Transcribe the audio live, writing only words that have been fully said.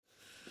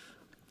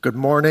Good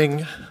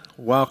morning.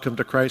 Welcome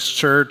to Christ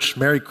Church.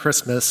 Merry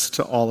Christmas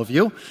to all of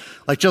you.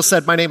 Like Jill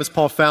said, my name is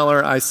Paul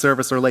Fowler. I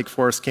serve as our Lake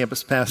Forest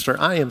campus pastor.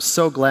 I am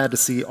so glad to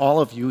see all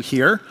of you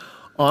here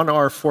on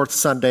our fourth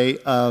Sunday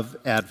of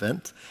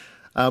Advent.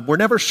 We're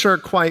never sure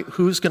quite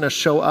who's going to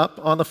show up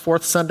on the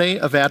fourth Sunday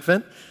of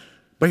Advent,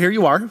 but here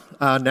you are.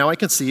 Now I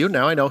can see you.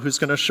 Now I know who's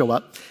going to show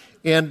up.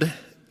 And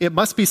it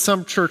must be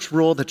some church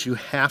rule that you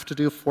have to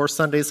do 4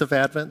 Sundays of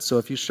Advent. So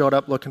if you showed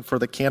up looking for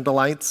the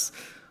candlelights,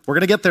 we're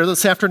going to get there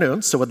this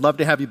afternoon, so we'd love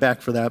to have you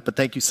back for that, but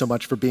thank you so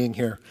much for being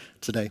here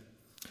today.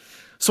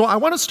 So I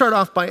want to start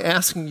off by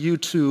asking you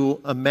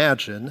to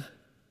imagine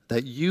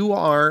that you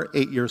are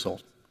 8 years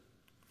old.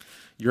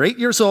 You're 8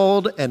 years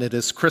old, and it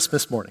is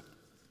Christmas morning.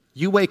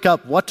 You wake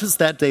up, what does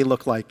that day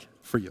look like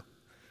for you?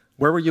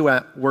 Where were you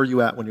at when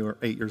you were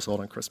 8 years old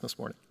on Christmas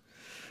morning?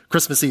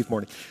 Christmas Eve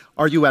morning.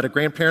 Are you at a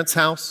grandparent's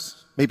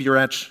house? Maybe you're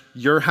at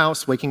your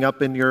house, waking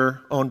up in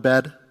your own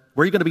bed.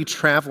 Where are you going to be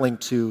traveling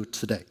to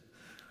today?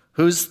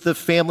 Who's the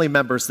family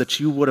members that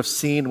you would have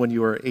seen when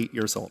you were 8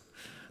 years old?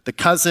 The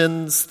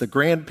cousins, the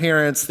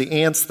grandparents, the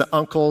aunts, the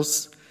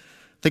uncles.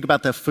 Think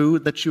about the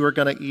food that you are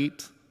going to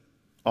eat,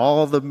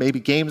 all the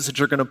maybe games that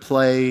you're going to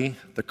play,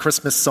 the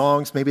Christmas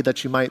songs maybe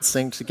that you might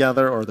sing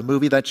together, or the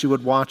movie that you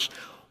would watch.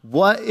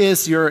 What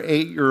is your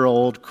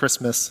 8-year-old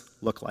Christmas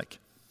look like?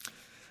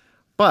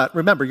 But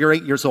remember, you're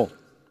 8 years old.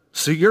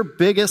 So your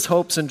biggest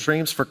hopes and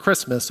dreams for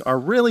Christmas are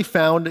really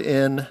found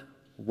in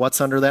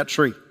what's under that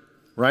tree,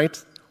 right?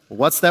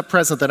 What's that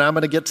present that I'm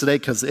going to get today?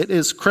 Because it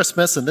is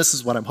Christmas, and this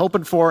is what I'm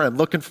hoping for and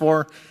looking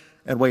for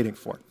and waiting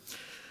for.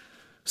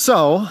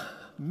 So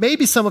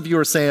maybe some of you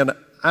are saying,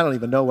 I don't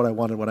even know what I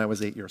wanted when I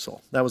was 8 years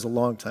old. That was a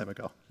long time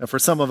ago. And for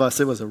some of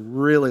us, it was a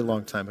really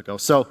long time ago.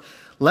 So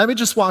let me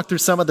just walk through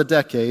some of the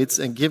decades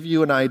and give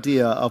you an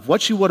idea of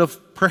what you would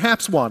have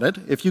perhaps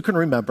wanted, if you can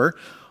remember,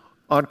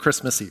 on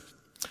Christmas Eve.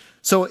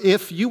 So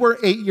if you were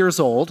 8 years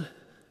old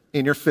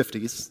in your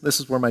 50s, this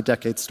is where my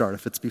decades start.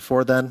 If it's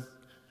before then,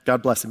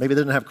 God bless you. Maybe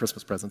they didn't have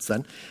Christmas presents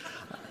then.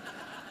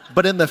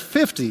 But in the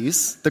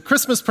 50s, the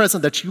Christmas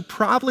present that you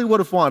probably would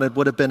have wanted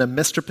would have been a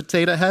Mr.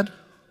 Potato Head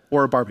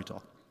or a Barbie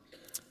doll.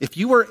 If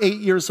you were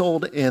 8 years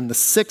old in the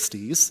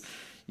 60s,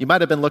 you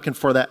might have been looking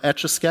for that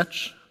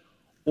Etch-a-Sketch,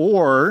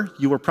 or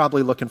you were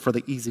probably looking for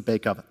the Easy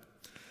Bake Oven.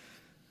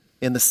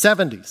 In the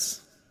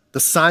 70s,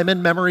 the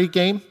Simon memory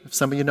game, if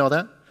some of you know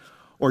that,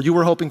 or you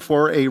were hoping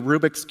for a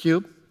Rubik's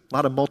Cube, a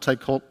lot of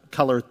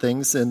multicolored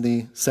things in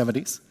the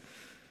 70s.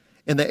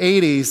 In the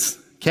 80s,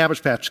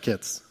 Cabbage Patch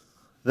Kids.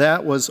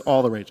 That was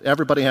all the rage.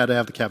 Everybody had to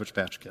have the Cabbage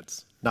Patch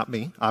Kids. Not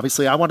me.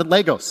 Obviously, I wanted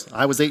Legos.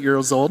 I was 8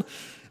 years old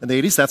in the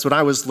 80s. That's what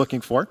I was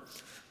looking for.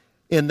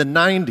 In the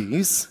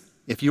 90s,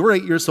 if you were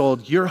 8 years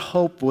old, your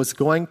hope was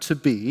going to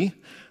be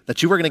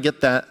that you were going to get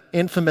that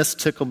infamous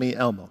Tickle Me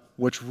Elmo,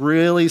 which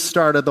really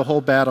started the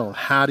whole battle.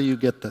 How do you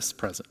get this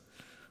present?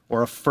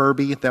 Or a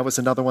Furby. That was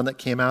another one that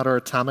came out. Or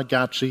a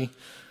Tamagotchi.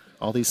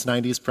 All these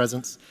 90s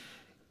presents.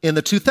 In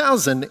the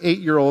 2000s,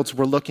 8-year-olds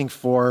were looking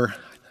for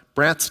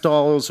Bratz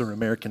dolls or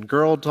American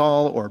Girl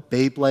doll or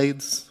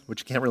Beyblades,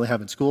 which you can't really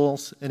have in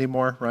schools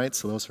anymore, right?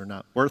 So those are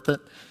not worth it.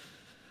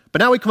 But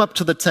now we come up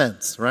to the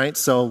 10s, right?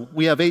 So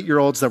we have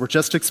 8-year-olds that were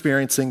just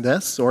experiencing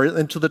this, or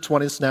into the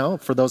 20s now,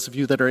 for those of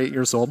you that are 8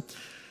 years old.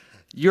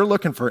 You're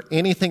looking for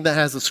anything that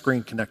has a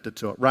screen connected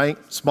to it, right?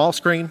 Small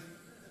screen,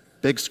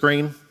 big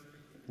screen,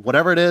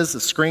 whatever it is,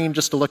 a screen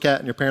just to look at,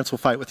 and your parents will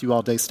fight with you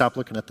all day. Stop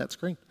looking at that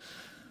screen.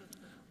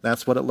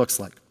 That's what it looks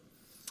like.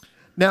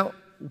 Now,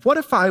 what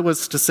if I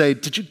was to say,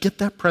 did you get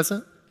that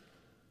present?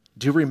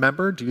 Do you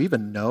remember? Do you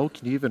even know?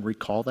 Can you even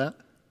recall that?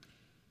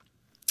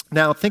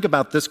 Now, think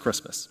about this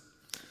Christmas.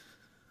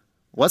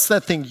 What's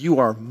that thing you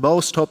are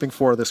most hoping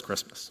for this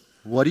Christmas?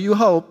 What do you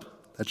hope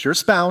that your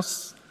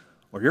spouse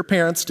or your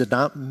parents did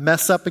not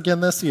mess up again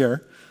this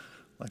year,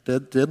 like they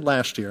did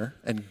last year,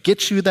 and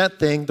get you that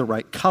thing, the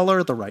right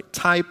color, the right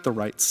type, the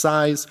right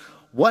size?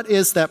 What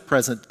is that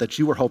present that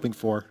you were hoping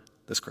for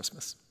this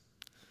Christmas?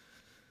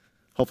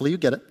 Hopefully you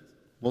get it.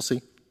 We'll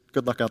see.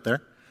 Good luck out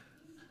there.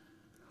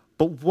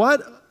 But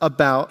what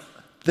about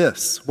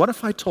this? What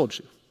if I told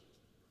you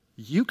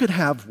you could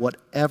have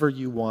whatever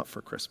you want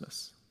for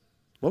Christmas?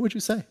 What would you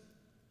say?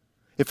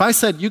 If I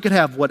said you could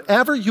have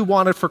whatever you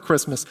wanted for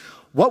Christmas,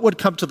 what would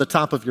come to the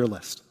top of your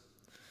list?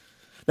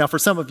 Now, for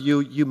some of you,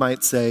 you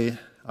might say,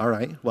 all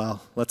right,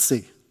 well, let's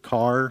see.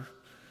 Car,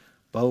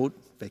 boat,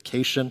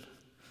 vacation,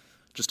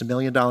 just $1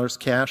 million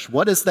cash.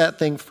 What is that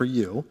thing for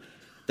you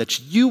that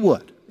you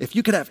would? If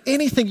you could have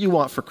anything you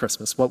want for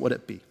Christmas, what would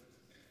it be?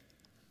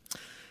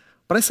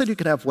 But I said you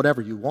could have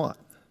whatever you want.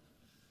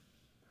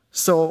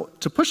 So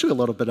to push you a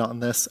little bit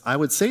on this, I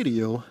would say to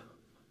you,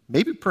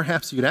 maybe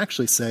perhaps you could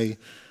actually say,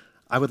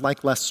 I would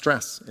like less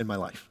stress in my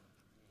life.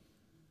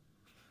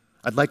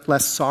 I'd like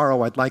less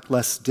sorrow. I'd like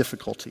less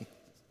difficulty.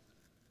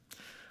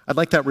 I'd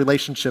like that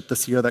relationship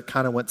this year that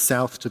kind of went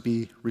south to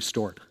be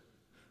restored.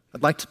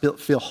 I'd like to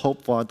feel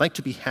hopeful. I'd like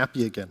to be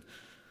happy again.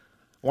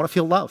 I want to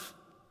feel love.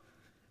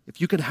 If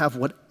you could have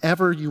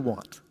whatever you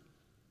want,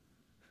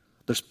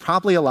 there's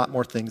probably a lot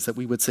more things that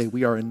we would say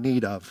we are in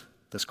need of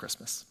this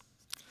Christmas.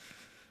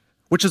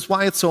 which is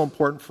why it's so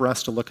important for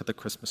us to look at the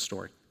Christmas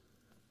story.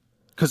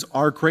 Because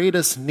our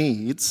greatest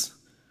needs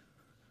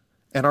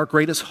and our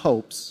greatest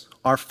hopes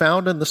are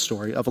found in the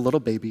story of a little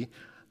baby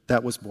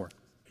that was born.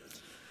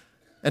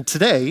 And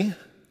today,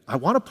 I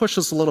want to push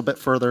us a little bit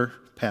further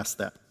past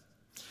that.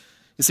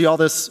 You see, all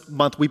this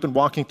month, we've been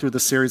walking through the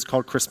series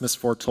called Christmas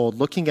Foretold,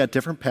 looking at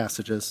different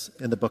passages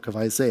in the book of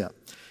Isaiah.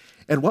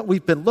 And what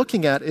we've been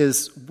looking at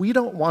is we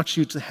don't want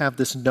you to have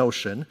this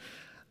notion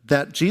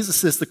that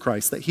Jesus is the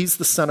Christ, that he's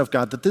the Son of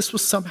God, that this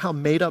was somehow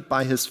made up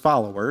by his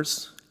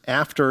followers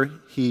after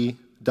he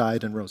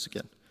died and rose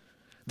again.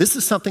 This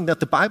is something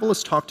that the Bible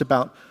has talked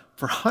about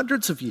for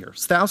hundreds of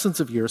years, thousands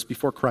of years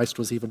before Christ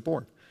was even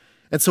born.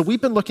 And so we've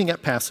been looking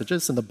at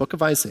passages in the book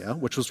of Isaiah,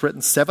 which was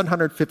written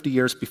 750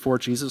 years before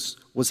Jesus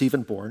was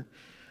even born,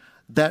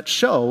 that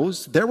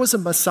shows there was a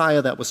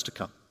Messiah that was to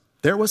come.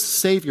 There was a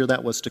Savior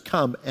that was to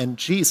come, and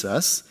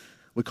Jesus,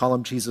 we call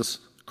him Jesus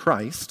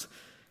Christ,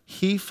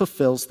 he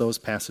fulfills those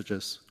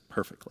passages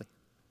perfectly.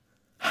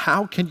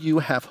 How can you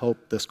have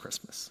hope this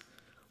Christmas?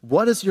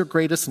 What is your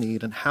greatest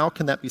need, and how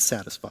can that be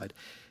satisfied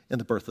in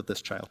the birth of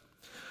this child?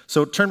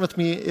 So turn with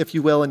me, if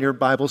you will, in your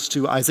Bibles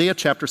to Isaiah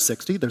chapter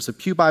 60. There's a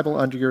pew Bible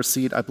under your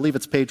seat. I believe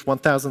it's page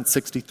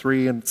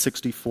 1063 and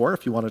 64,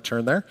 if you want to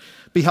turn there.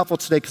 Be helpful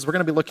today because we're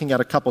going to be looking at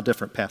a couple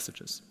different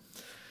passages.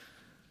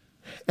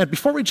 And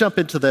before we jump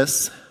into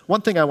this,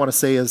 one thing I want to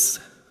say is,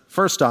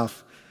 first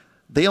off,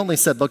 they only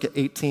said look at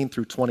 18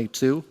 through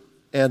 22,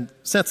 and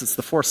since it's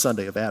the fourth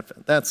Sunday of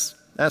Advent, that's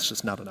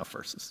just not enough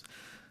verses.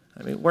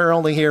 I mean, we're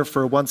only here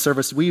for one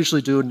service. We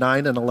usually do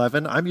 9 and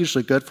 11. I'm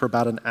usually good for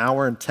about an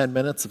hour and 10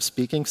 minutes of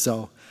speaking,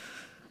 so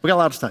we got a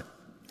lot of time.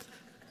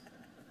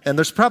 And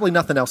there's probably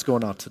nothing else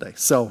going on today,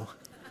 so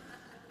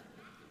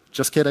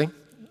just kidding.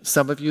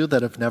 Some of you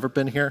that have never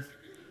been here,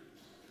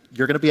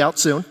 you're going to be out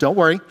soon. Don't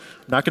worry. I'm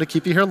not going to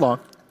keep you here long.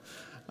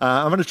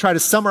 I'm going to try to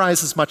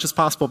summarize as much as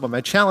possible, but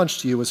my challenge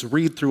to you is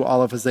read through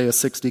all of Isaiah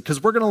 60,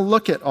 because we're going to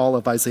look at all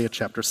of Isaiah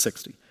chapter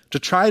 60 to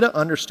try to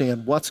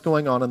understand what's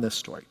going on in this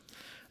story.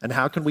 And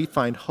how can we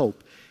find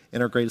hope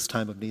in our greatest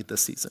time of need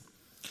this season?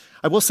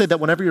 I will say that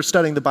whenever you're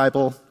studying the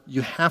Bible,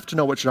 you have to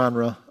know what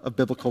genre of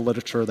biblical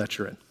literature that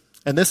you're in.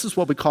 And this is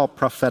what we call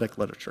prophetic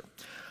literature.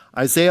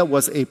 Isaiah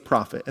was a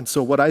prophet. And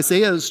so what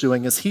Isaiah is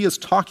doing is he is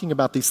talking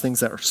about these things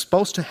that are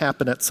supposed to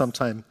happen at some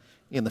time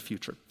in the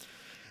future.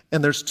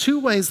 And there's two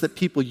ways that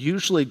people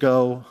usually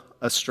go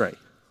astray.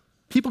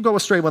 People go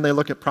astray when they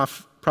look at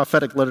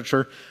prophetic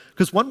literature,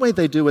 because one way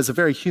they do is a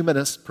very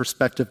humanist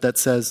perspective that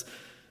says,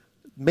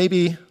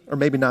 maybe or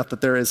maybe not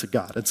that there is a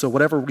God. And so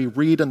whatever we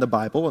read in the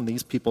Bible, in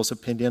these people's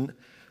opinion,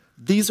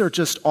 these are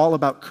just all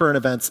about current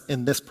events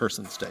in this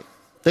person's day.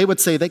 They would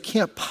say they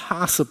can't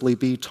possibly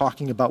be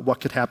talking about what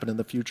could happen in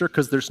the future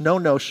because there's no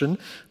notion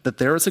that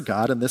there is a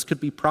God and this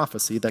could be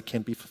prophecy that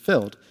can be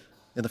fulfilled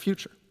in the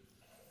future.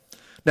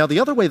 Now, the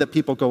other way that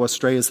people go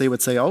astray is they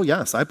would say, oh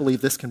yes, I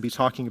believe this can be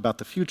talking about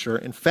the future.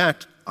 In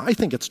fact, I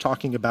think it's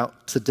talking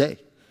about today.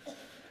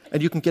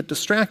 And you can get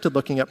distracted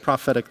looking at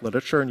prophetic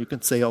literature, and you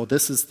can say, oh,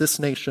 this is this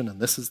nation, and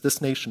this is this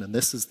nation, and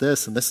this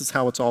is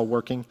how it's all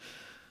working.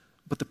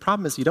 But the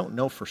problem is you don't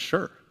know for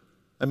sure.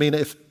 I mean,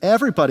 if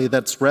everybody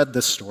that's read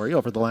this story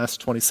over the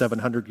last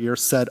 2,700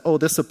 years said, oh,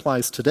 this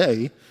applies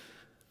today,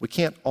 we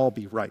can't all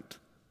be right.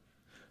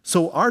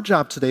 So our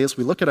job today as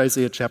we look at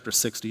Isaiah chapter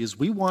 60 is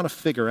we want to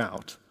figure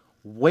out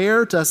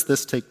where does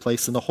this take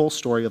place in the whole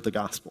story of the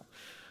gospel.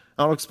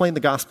 I'll explain the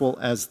gospel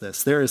as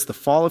this. There is the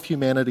fall of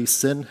humanity,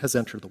 sin has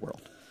entered the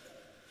world.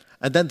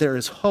 And then there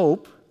is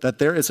hope that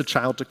there is a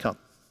child to come,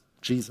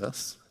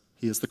 Jesus.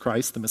 He is the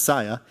Christ, the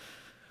Messiah,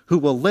 who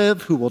will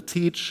live, who will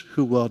teach,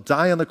 who will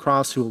die on the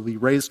cross, who will be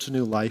raised to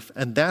new life.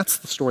 And that's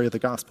the story of the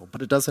gospel,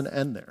 but it doesn't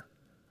end there.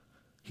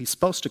 He's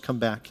supposed to come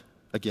back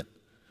again.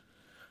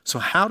 So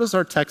how does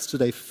our text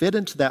today fit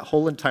into that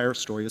whole entire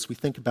story as we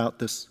think about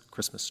this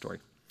Christmas story?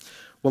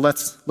 Well,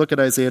 let's look at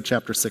Isaiah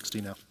chapter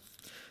 60 now,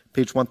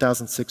 page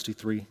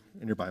 1063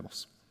 in your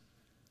Bibles.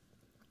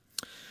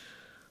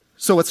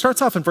 So it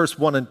starts off in verse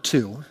 1 and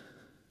 2,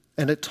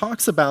 and it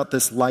talks about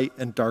this light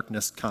and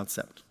darkness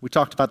concept. We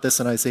talked about this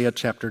in Isaiah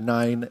chapter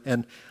 9,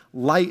 and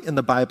light in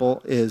the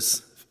Bible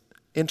is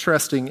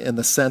interesting in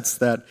the sense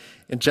that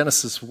in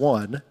Genesis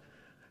 1,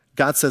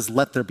 God says,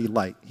 let there be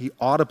light. He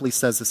audibly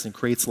says this and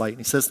creates light, and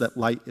he says that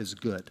light is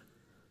good.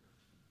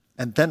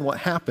 And then what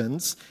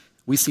happens,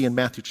 we see in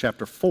Matthew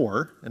chapter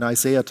 4, and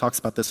Isaiah talks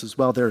about this as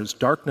well, there is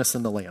darkness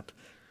in the land.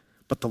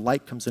 But the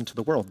light comes into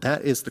the world.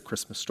 That is the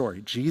Christmas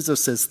story.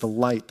 Jesus is the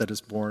light that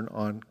is born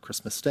on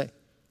Christmas Day.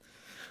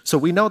 So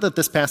we know that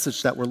this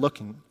passage that we're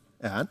looking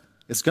at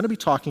is going to be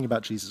talking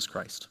about Jesus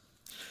Christ.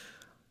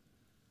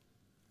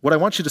 What I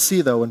want you to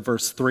see, though, in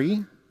verse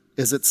 3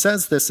 is it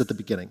says this at the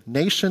beginning,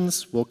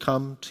 nations will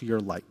come to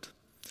your light.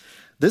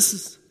 This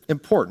is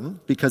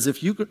important because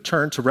if you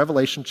turn to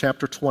Revelation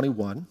chapter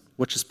 21,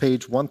 which is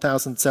page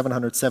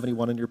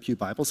 1771 in your pew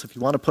Bibles, if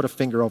you want to put a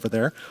finger over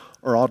there,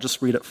 or I'll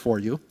just read it for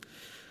you,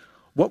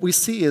 what we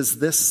see is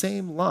this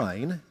same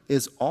line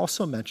is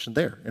also mentioned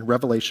there in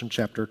Revelation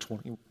chapter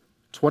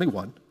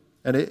 21,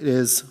 and it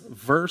is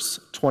verse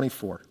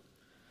 24.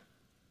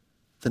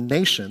 The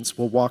nations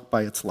will walk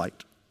by its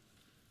light.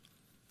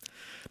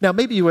 Now,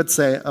 maybe you would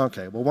say,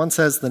 okay, well, one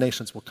says the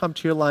nations will come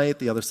to your light.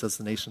 The other says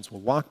the nations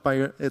will walk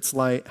by its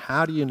light.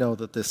 How do you know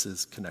that this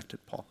is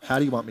connected, Paul? How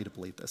do you want me to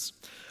believe this?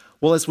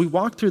 Well, as we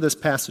walk through this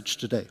passage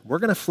today, we're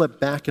going to flip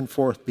back and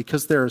forth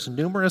because there's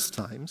numerous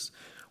times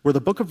where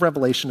the book of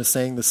Revelation is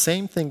saying the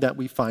same thing that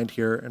we find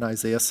here in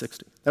Isaiah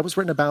 60. That was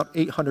written about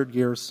 800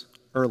 years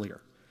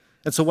earlier.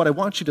 And so what I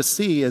want you to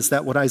see is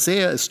that what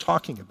Isaiah is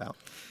talking about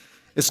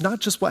is not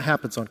just what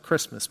happens on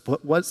Christmas,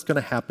 but what's going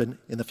to happen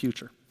in the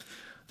future.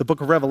 The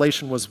book of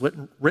Revelation was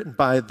written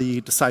by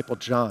the disciple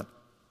John,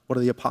 one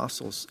of the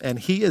apostles, and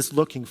he is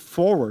looking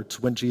forward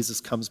to when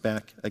Jesus comes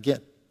back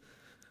again.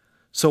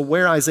 So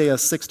where Isaiah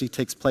 60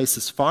 takes place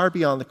is far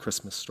beyond the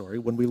Christmas story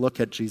when we look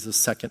at Jesus'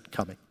 second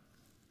coming.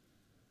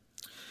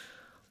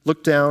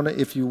 Look down,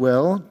 if you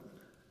will,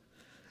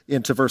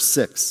 into verse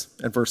 6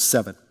 and verse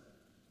 7.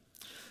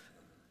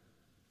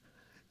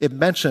 It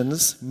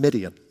mentions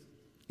Midian,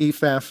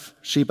 Ephah,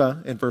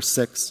 Sheba in verse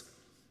 6.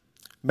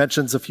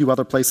 Mentions a few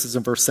other places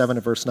in verse 7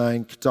 and verse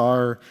 9,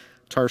 Kedar,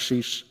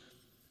 Tarshish.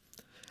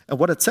 And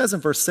what it says in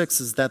verse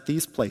 6 is that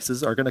these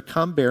places are going to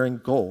come bearing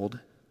gold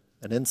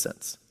and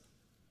incense.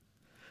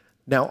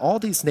 Now, all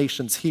these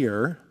nations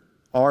here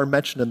are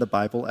mentioned in the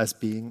Bible as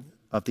being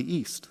of the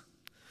east.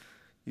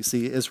 You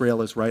see,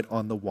 Israel is right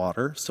on the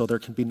water, so there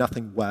can be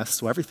nothing west,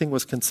 so everything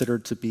was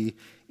considered to be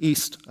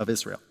east of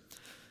Israel.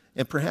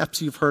 And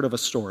perhaps you've heard of a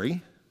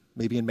story,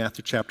 maybe in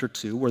Matthew chapter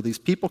 2, where these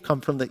people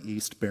come from the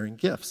east bearing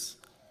gifts.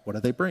 What do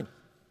they bring?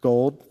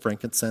 Gold,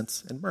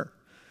 frankincense, and myrrh.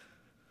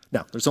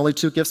 Now, there's only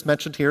 2 gifts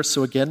mentioned here,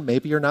 so again,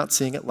 maybe you're not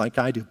seeing it like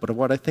I do, but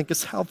what I think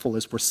is helpful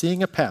is we're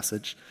seeing a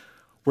passage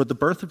where the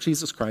birth of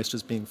Jesus Christ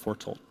is being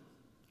foretold.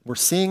 We're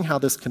seeing how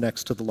this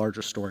connects to the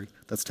larger story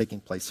that's taking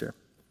place here.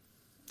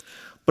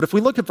 But if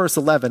we look at verse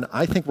 11,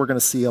 I think we're going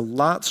to see a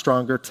lot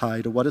stronger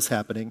tie to what is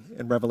happening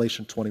in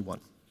Revelation 21.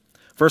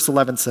 Verse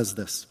 11 says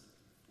this,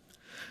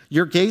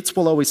 "Your gates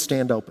will always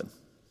stand open.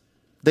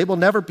 They will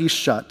never be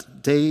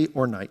shut day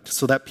or night,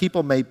 so that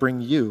people may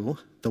bring you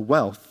the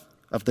wealth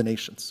of the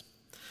nations."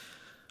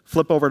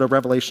 Flip over to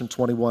Revelation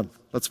 21.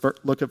 Let's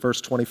look at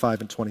verse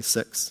 25 and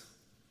 26.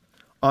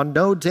 "On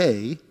no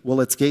day will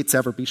its gates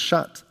ever be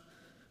shut,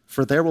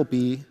 for there will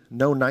be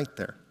no night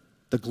there.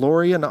 The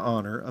glory and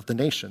honor of the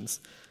nations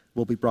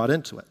will be brought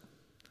into it."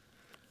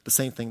 The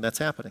same thing that's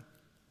happening.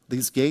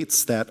 These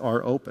gates that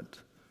are opened,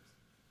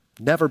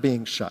 never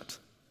being shut.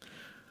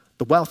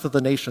 The wealth of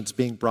the nations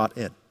being brought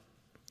in.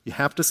 You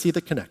have to see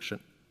the connection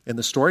in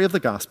the story of the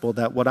gospel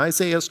that what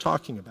Isaiah is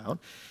talking about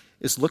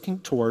is looking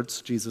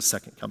towards Jesus'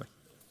 second coming.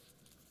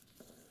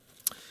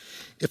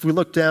 If we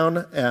look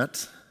down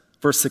at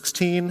verse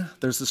 16,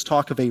 there's this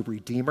talk of a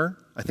redeemer.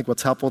 I think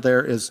what's helpful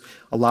there is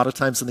a lot of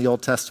times in the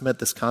Old Testament,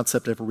 this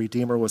concept of a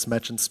redeemer was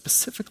mentioned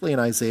specifically in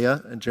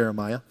Isaiah and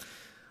Jeremiah,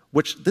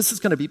 which this is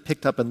going to be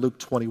picked up in Luke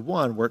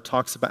 21, where it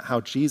talks about how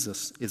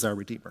Jesus is our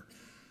redeemer.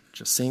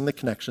 Just seeing the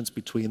connections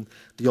between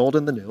the old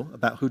and the new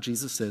about who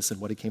Jesus is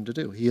and what he came to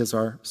do. He is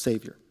our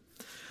Savior.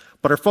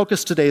 But our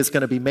focus today is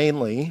going to be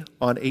mainly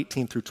on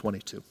 18 through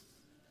 22.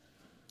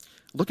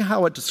 Look at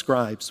how it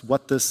describes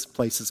what this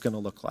place is going to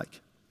look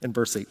like in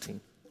verse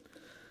 18.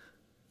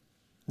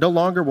 "No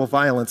longer will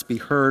violence be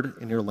heard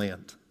in your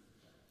land,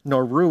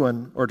 nor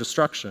ruin or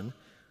destruction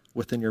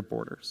within your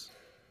borders."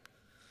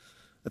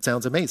 That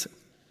sounds amazing.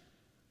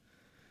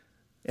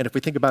 And if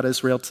we think about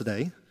Israel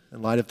today,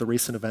 in light of the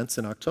recent events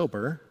in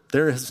October,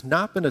 there has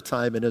not been a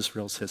time in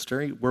Israel's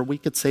history where we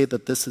could say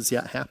that this has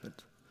yet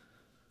happened.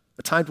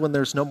 A time when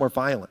there's no more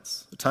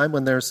violence, a time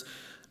when there's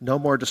no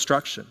more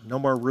destruction, no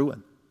more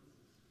ruin.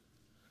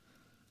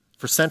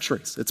 For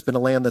centuries, it's been a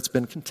land that's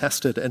been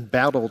contested and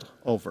battled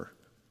over.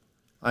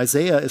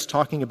 Isaiah is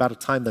talking about a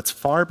time that's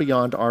far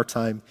beyond our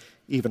time,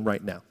 even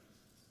right now.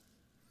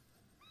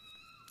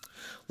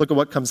 Look at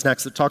what comes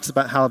next. It talks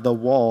about how the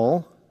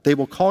wall, they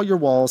will call your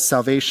walls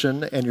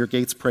salvation and your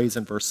gates praise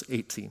in verse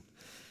 18.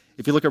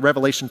 If you look at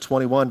Revelation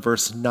 21,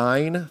 verse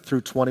 9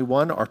 through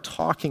 21 are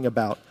talking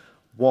about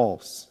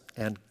walls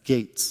and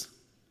gates,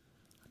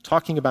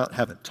 talking about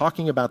heaven,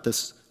 talking about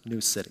this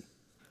new city.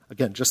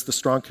 Again, just the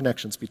strong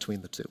connections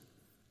between the two.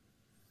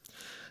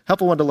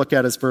 Helpful one to look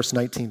at is verse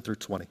 19 through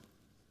 20.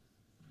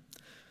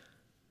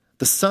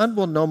 "The sun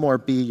will no more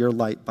be your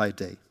light by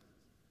day,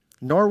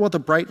 nor will the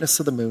brightness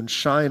of the moon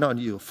shine on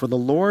you, for the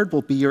Lord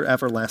will be your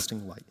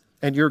everlasting light,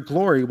 and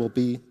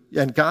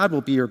God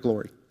will be your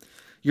glory.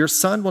 Your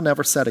sun will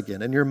never set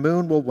again, and your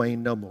moon will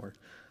wane no more.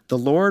 The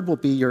Lord will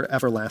be your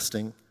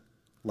everlasting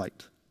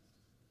light."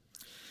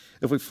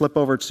 If we flip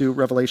over to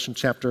Revelation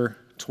chapter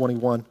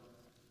 21,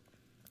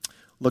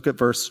 look at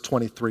verse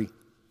 23.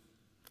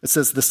 It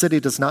says, "The city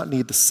does not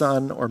need the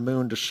sun or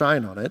moon to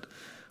shine on it,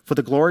 for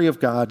the glory of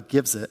God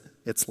gives it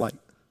its light."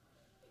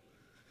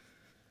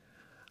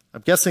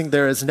 I'm guessing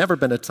there has never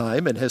been a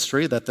time in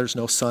history that there's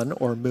no sun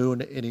or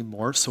moon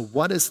anymore. So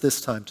what is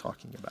this time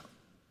talking about?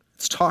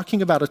 It's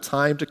talking about a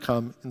time to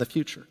come in the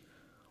future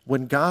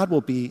when God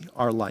will be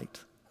our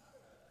light.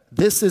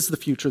 This is the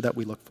future that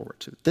we look forward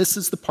to. This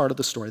is the part of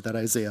the story that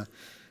Isaiah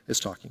is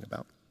talking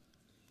about.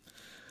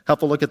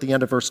 Helpful look at the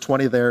end of verse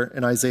 20 there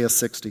in Isaiah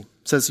 60. It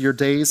says, your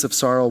days of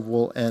sorrow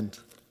will end.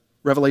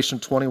 Revelation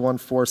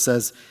 21:4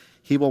 says,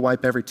 he will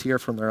wipe every tear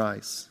from their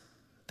eyes.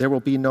 There will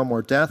be no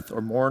more death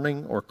or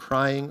mourning or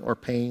crying or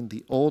pain.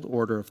 The old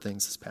order of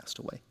things has passed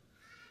away.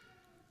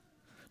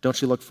 Don't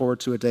you look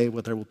forward to a day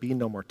where there will be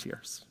no more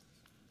tears,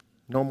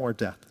 no more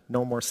death,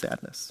 no more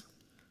sadness?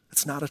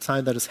 It's not a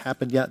time that has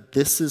happened yet.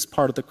 This is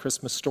part of the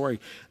Christmas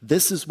story.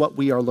 This is what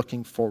we are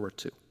looking forward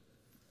to.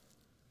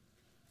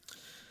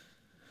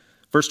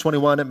 Verse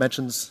 21, it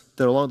mentions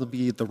there will only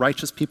be the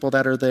righteous people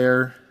that are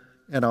there.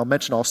 And I'll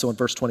mention also in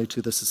verse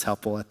 22, this is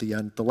helpful at the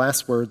end. The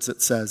last words,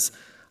 it says,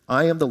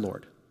 I am the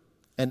Lord,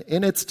 and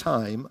in its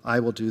time I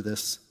will do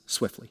this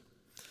swiftly.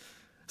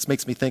 This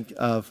makes me think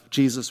of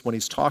Jesus when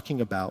he's talking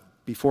about,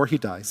 before he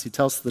dies, he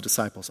tells the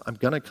disciples, I'm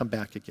going to come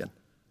back again.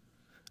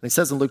 And he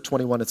says in Luke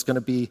 21, it's going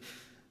to be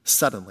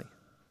suddenly.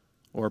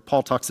 Or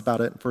Paul talks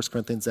about it in 1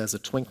 Corinthians as a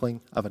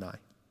twinkling of an eye.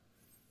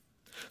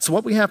 So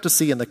what we have to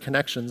see in the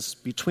connections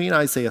between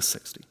Isaiah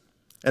 60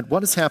 and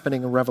what is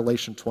happening in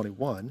Revelation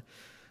 21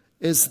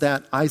 is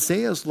that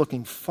Isaiah is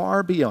looking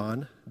far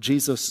beyond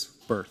Jesus'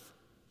 birth,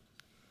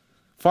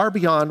 far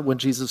beyond when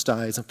Jesus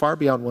dies and far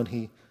beyond when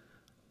he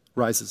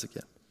rises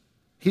again.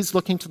 He's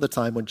looking to the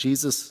time when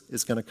Jesus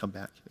is going to come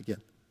back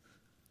again.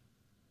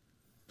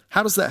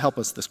 How does that help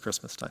us this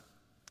Christmas time?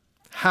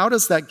 How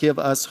does that give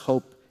us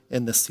hope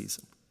in this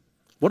season?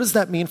 What does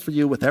that mean for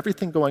you with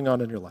everything going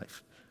on in your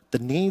life? The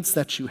needs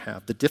that you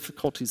have, the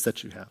difficulties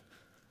that you have.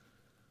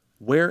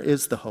 Where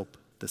is the hope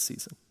this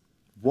season?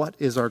 What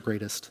is our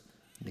greatest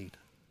need?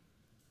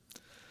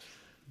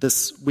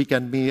 This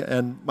weekend, me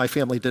and my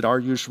family did our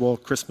usual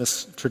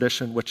Christmas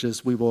tradition, which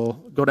is we will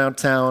go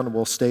downtown,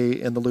 we'll stay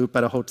in the Loop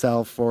at a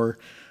hotel for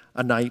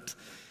a night.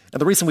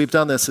 And the reason we've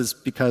done this is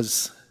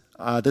because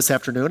this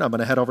afternoon I'm going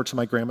to head over to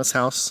my grandma's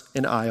house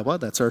in Iowa.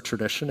 That's our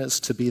tradition, is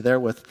to be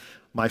there with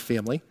my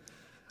family.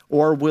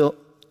 Or we'll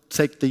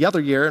take the other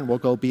year and we'll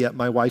go be at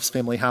my wife's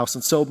family house.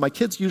 And so my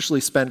kids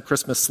usually spend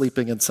Christmas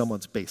sleeping in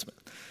someone's basement.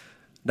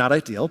 Not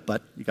ideal,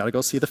 but you got to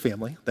go see the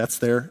family. That's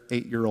their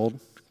 8-year-old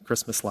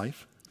Christmas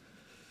life.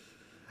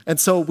 And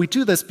so we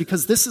do this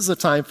because this is a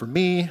time for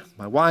me,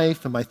 my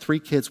wife, and my 3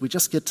 kids. We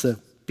just get to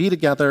be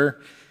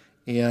together.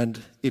 And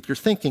if you're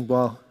thinking,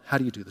 well, how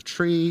do you do the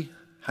tree?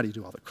 How do you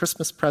do all the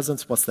Christmas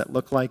presents? What's that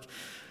look like?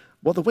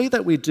 Well, the way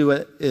that we do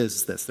it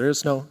is this. There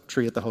is no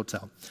tree at the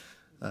hotel.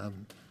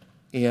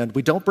 And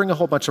we don't bring a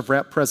whole bunch of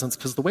wrap presents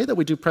because the way that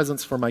we do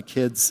presents for my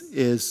kids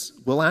is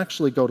we'll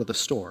actually go to the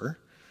store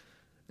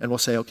and we'll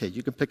say, okay,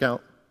 you can pick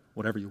out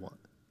whatever you want.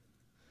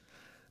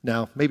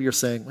 Now, maybe you're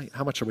saying, wait,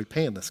 how much are we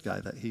paying this guy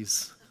that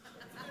he's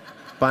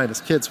buying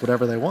his kids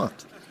whatever they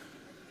want?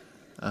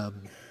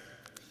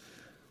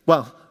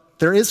 Well,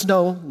 there is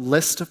no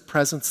list of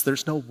presents.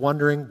 There's no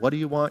wondering, what do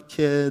you want,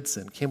 kids?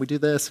 And can we do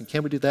this? And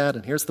can we do that?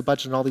 And here's the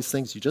budget and all these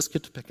things. You just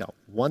get to pick out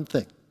one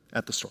thing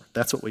at the store.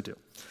 That's what we do.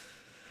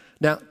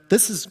 Now,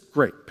 this is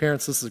great.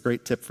 Parents, this is a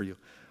great tip for you.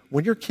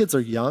 When your kids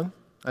are young,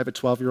 I have a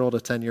 12-year-old, a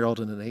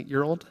 10-year-old, and an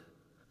 8-year-old,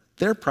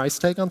 their price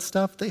tag on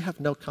stuff, they have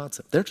no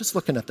concept. They're just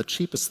looking at the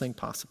cheapest thing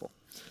possible.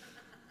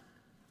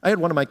 I had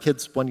one of my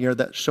kids one year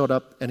that showed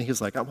up, and he was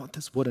like, I want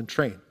this wooden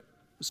train.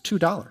 It was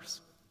 $2.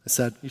 I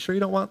said, you sure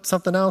you don't want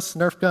something else?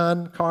 Nerf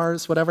gun,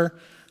 cars, whatever?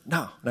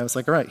 No. And I was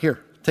like, all right,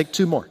 here, take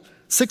 2 more.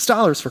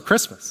 $6 for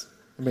Christmas.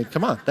 I mean,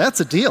 come on,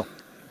 that's a deal.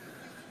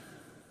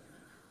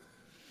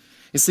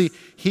 You see,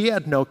 he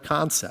had no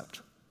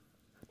concept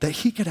that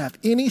he could have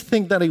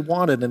anything that he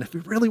wanted, and if he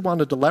really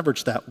wanted to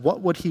leverage that,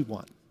 what would he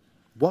want?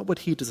 What would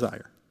he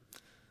desire?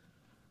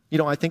 You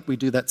know, I think we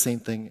do that same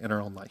thing in our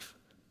own life.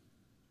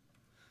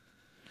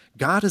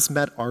 God has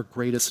met our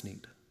greatest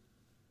need.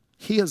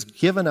 He has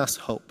given us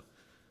hope.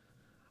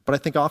 But I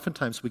think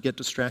oftentimes we get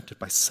distracted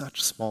by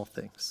such small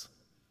things.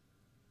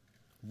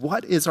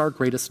 What is our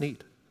greatest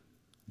need?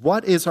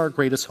 What is our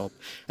greatest hope?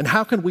 And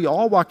how can we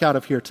all walk out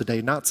of here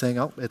today not saying,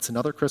 oh, it's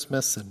another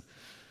Christmas and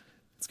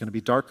it's going to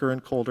be darker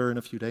and colder in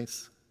a few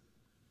days?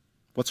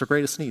 What's our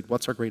greatest need?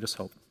 What's our greatest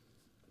hope?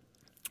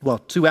 Well,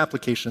 2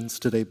 applications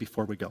today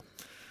before we go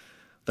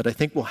that I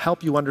think will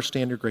help you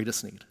understand your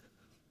greatest need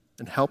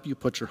and help you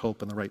put your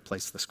hope in the right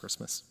place this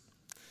Christmas.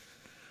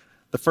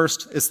 The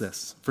first is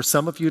this. For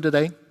some of you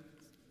today,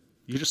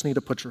 you just need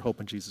to put your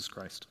hope in Jesus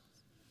Christ.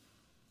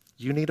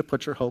 You need to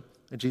put your hope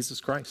in Jesus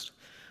Christ.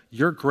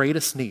 Your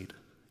greatest need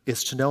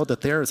is to know that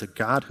there is a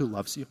God who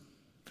loves you,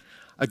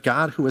 a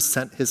God who has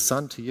sent his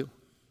son to you,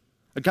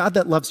 a God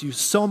that loves you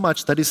so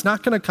much that he's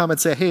not going to come and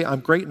say, hey, I'm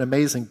great and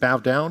amazing, bow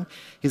down.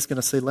 He's going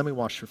to say, let me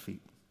wash your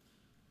feet.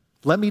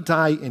 Let me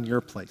die in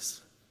your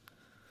place.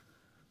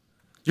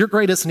 Your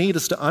greatest need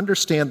is to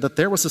understand that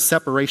there was a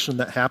separation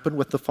that happened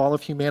with the fall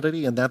of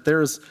humanity and that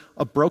there is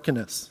a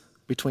brokenness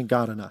between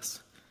God and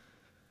us.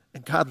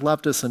 And God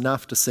loved us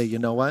enough to say, you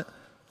know what?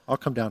 I'll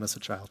come down as a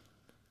child.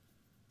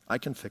 I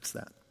can fix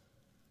that.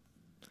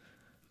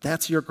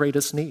 That's your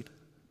greatest need.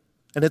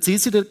 And it's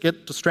easy to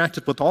get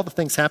distracted with all the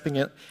things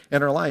happening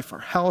in our life, our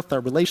health, our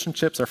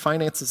relationships, our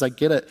finances, I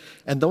get it.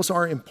 And those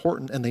are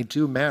important and they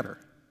do matter.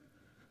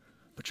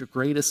 But your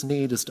greatest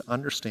need is to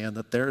understand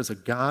that there is a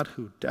God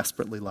who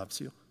desperately loves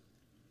you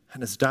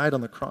and has died on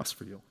the cross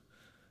for you.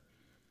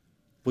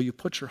 Will you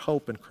put your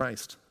hope in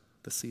Christ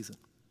this season?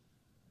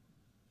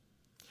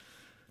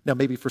 Now,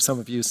 maybe for some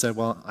of you said,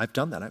 well, I've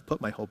done that. I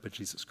put my hope in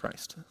Jesus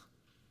Christ.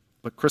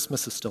 But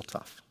Christmas is still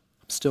tough.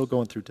 I'm still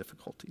going through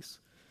difficulties.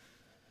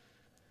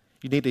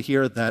 You need to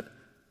hear that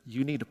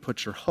you need to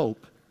put your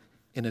hope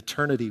in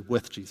eternity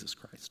with Jesus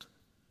Christ.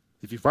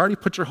 If you've already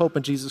put your hope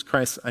in Jesus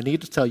Christ, I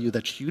need to tell you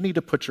that you need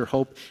to put your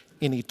hope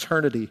in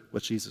eternity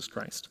with Jesus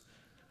Christ.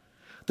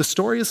 The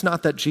story is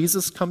not that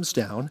Jesus comes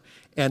down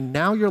and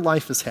now your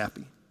life is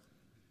happy.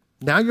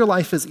 Now your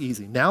life is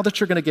easy. Now that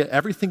you're going to get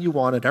everything you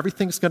want and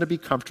everything's going to be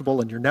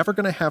comfortable and you're never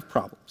going to have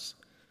problems.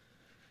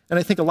 And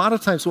I think a lot of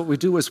times what we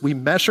do is we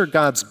measure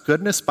God's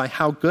goodness by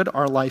how good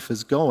our life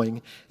is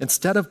going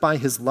instead of by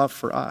his love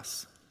for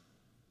us.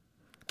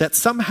 That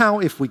somehow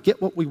if we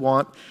get what we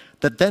want,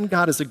 that then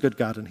God is a good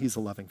God and he's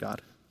a loving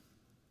God.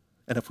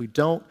 And if we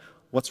don't,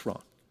 what's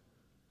wrong?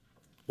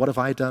 What have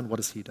I done? What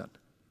has he done?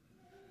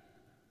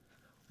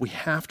 We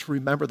have to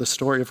remember the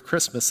story of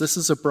Christmas. This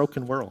is a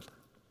broken world.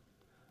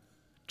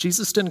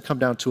 Jesus didn't come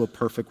down to a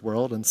perfect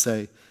world and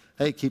say,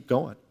 hey, keep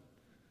going.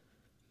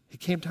 He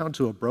came down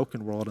to a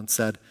broken world and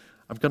said,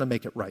 I'm going to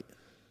make it right.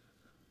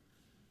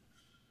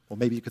 Well,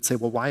 maybe you could say,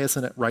 well, why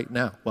isn't it right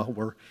now? Well,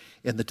 we're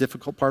in the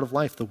difficult part of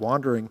life, the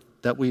wandering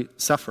that we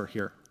suffer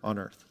here on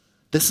earth.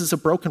 This is a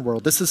broken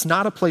world. This is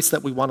not a place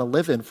that we want to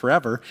live in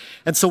forever.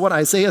 And so what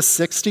Isaiah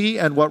 60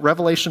 and what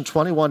Revelation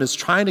 21 is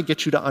trying to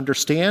get you to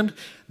understand,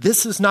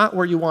 this is not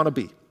where you want to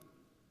be.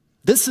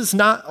 This is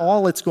not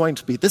all it's going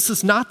to be. This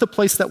is not the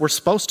place that we're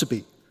supposed to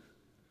be.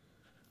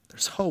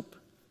 There's hope.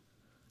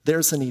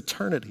 There's an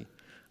eternity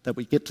that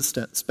we get to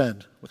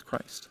spend with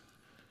Christ.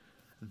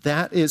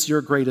 That is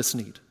your greatest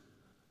need,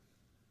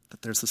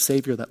 that there's a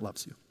Savior that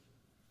loves you.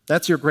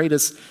 That's your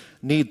greatest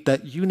need,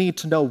 that you need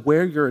to know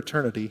where your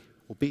eternity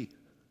will be.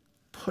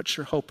 Put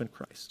your hope in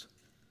Christ.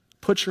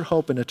 Put your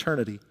hope in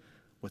eternity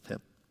with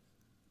him.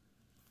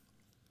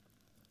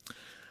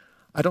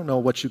 I don't know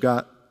what you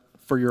got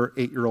for your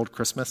 8-year-old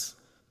Christmas.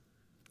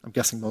 I'm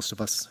guessing most of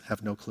us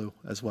have no clue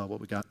as well what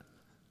we got.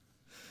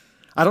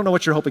 I don't know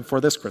what you're hoping for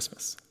this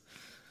Christmas.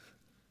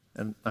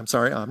 And I'm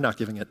sorry, I'm not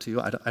giving it to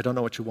you. I don't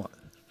know what you want.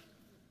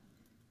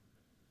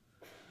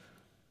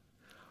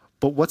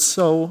 But what's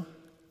so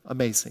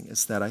amazing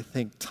is that I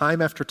think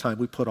time after time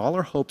we put all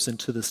our hopes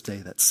into this day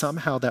that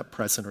somehow that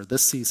present or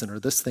this season or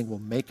this thing will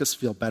make us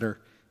feel better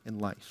in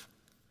life.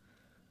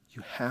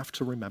 You have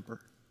to remember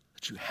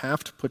that you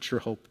have to put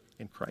your hope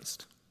in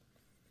Christ.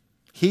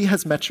 He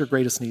has met your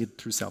greatest need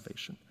through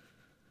salvation.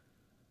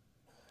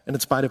 And in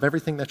spite of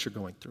everything that you're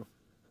going through,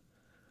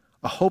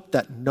 a hope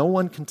that no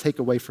one can take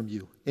away from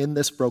you in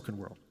this broken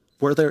world,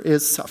 where there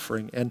is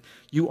suffering and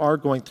you are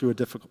going through a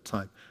difficult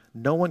time,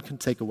 no one can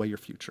take away your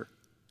future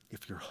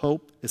if your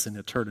hope is in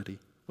eternity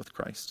with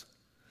Christ.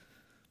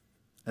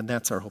 And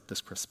that's our hope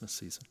this Christmas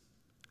season.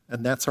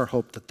 And that's our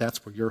hope that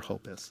that's where your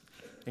hope is,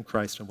 in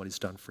Christ and what he's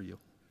done for you.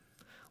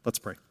 Let's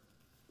pray.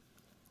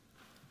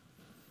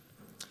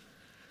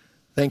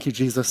 Thank you,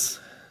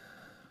 Jesus,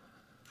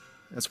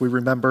 as we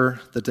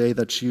remember the day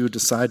that you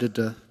decided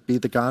to be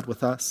the God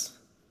with us.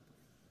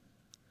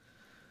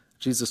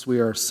 Jesus,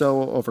 we are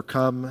so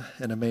overcome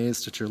and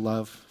amazed at your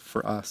love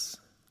for us.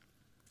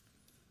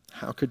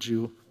 How could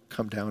you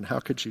come down? How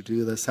could you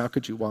do this? How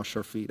could you wash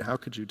our feet? How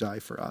could you die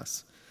for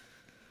us?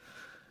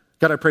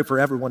 God, I pray for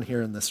everyone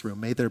here in this room.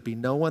 May there be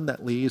no one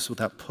that leaves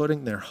without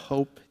putting their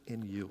hope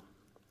in you.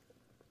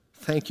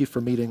 Thank you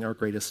for meeting our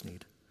greatest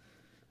need.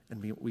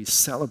 And we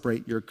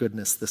celebrate your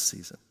goodness this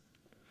season.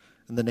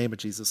 In the name of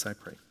Jesus, I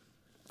pray.